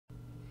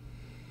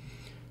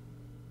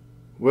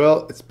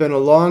Well, it's been a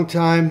long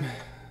time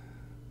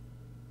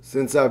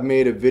since I've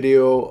made a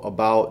video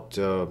about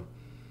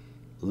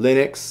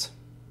Linux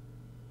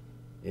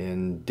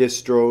and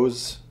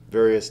distros,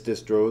 various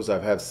distros.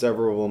 I've had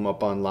several of them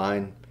up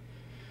online.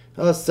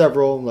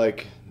 Several,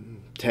 like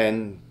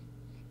 10,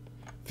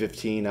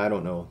 15, I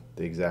don't know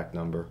the exact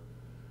number.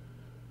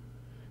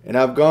 And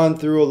I've gone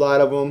through a lot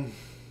of them,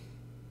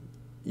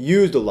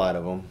 used a lot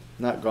of them,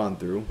 not gone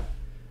through.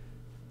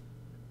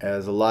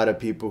 As a lot of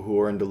people who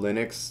are into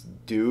Linux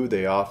do,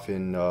 they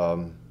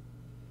often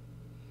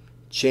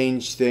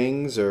change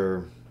things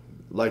or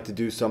like to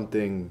do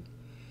something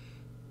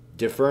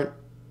different.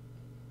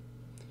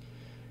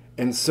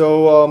 And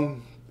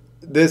so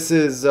this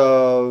is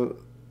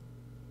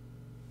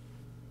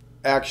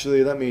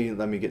actually, let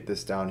me get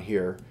this down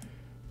here.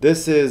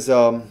 This is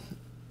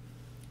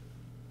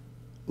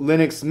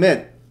Linux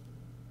Mint,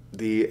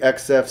 the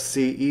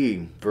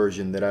XFCE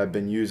version that I've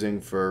been using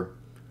for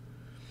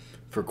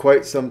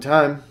quite some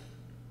time,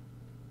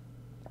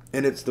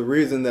 and it's the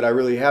reason that I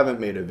really haven't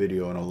made a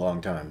video in a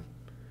long time,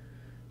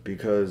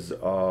 because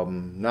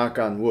knock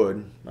on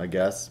wood, I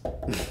guess,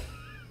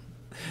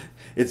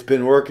 it's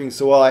been working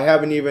so well. I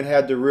haven't even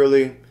had to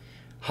really,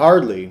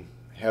 hardly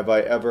have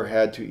I ever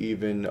had to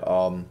even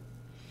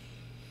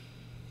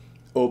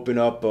open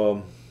up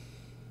a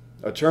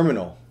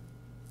terminal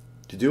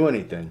to do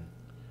anything.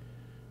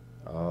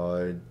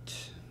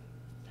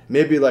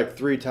 Maybe like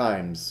 3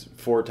 times,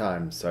 4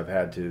 times I've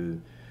had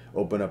to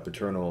open up a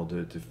terminal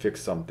to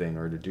fix something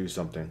or to do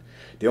something.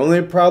 The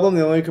only problem,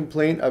 the only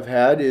complaint I've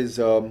had is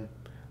that,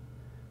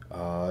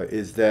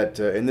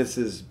 and this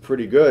is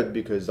pretty good,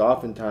 because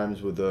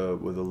oftentimes with a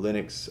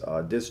Linux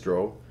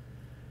distro,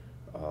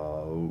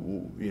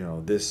 you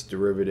know, this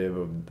derivative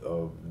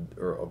of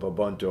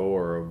Ubuntu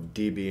or of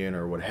Debian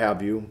or what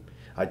have you,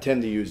 I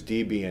tend to use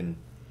Debian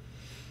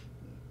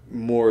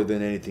more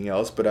than anything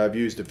else, but I've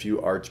used a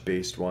few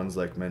Arch-based ones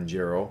like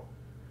Manjaro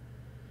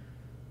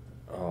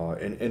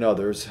and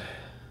others.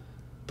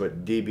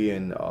 But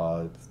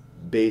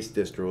Debian-based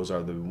distros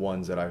are the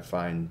ones that I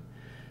find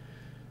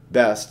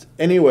best.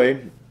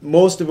 Anyway,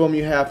 most of them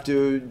you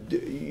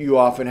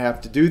often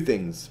have to do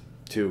things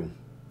to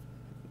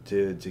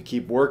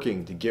keep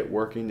working, to get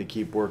working, to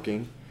keep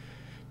working,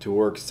 to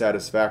work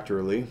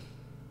satisfactorily.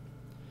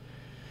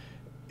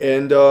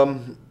 And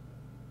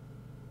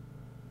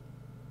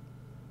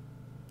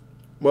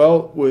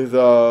well, with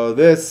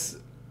this,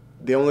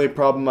 the only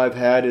problem I've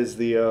had is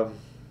the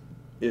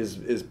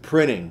is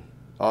printing.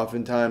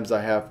 Oftentimes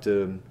I have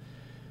to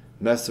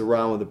mess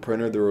around with the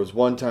printer. There was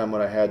one time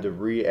when I had to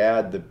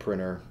re-add the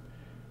printer,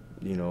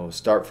 you know,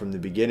 start from the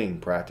beginning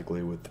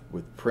practically with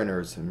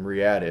printers and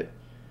re-add it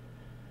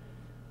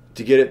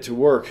to get it to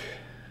work.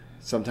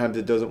 Sometimes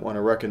it doesn't want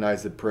to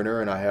recognize the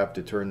printer, and I have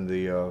to turn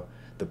the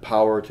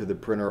power to the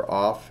printer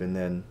off and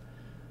then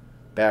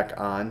back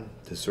on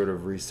to sort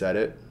of reset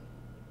it.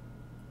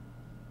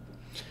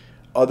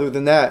 Other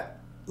than that,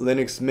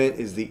 Linux Mint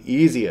is the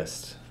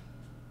easiest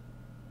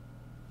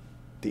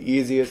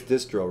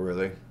distro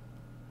really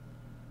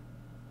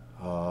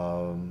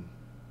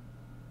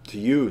to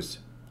use,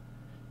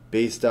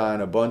 based on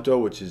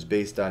Ubuntu, which is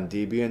based on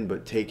Debian,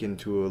 but taken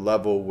to a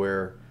level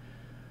where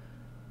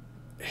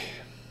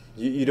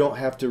you don't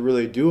have to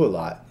really do a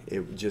lot.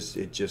 It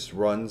just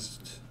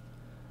runs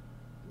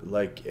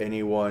like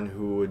anyone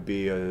who would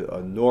be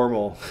a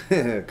normal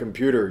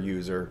computer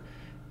user,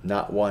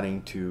 not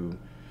wanting to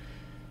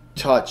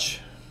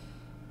touch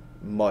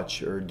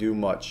much or do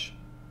much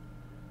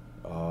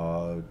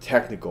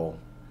technical,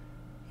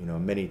 you know,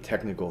 many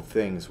technical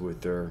things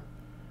with their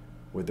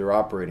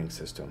operating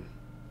system.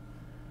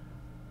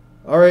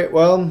 All right,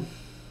 well,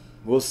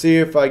 we'll see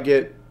if I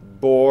get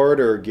bored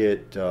or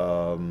get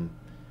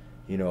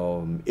you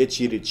know,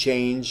 itchy to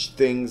change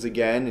things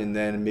again, and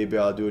then maybe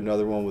I'll do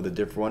another one with a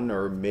different one,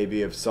 or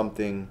maybe if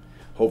something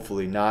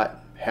hopefully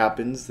not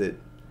happens that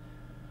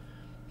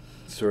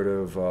sort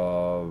of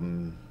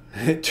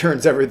it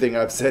turns everything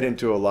I've said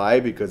into a lie,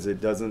 because it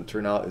doesn't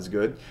turn out as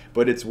good.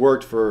 But it's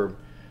worked for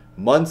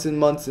months and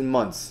months and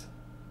months,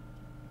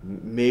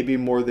 maybe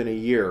more than a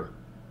year.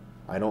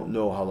 I don't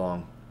know how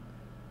long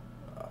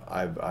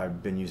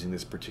I've been using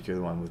this particular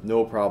one with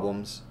no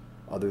problems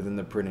other than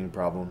the printing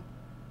problem,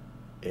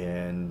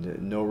 and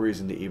no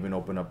reason to even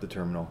open up the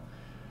terminal.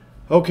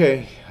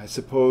 Okay, I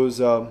suppose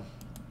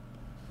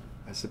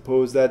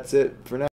that's it for now.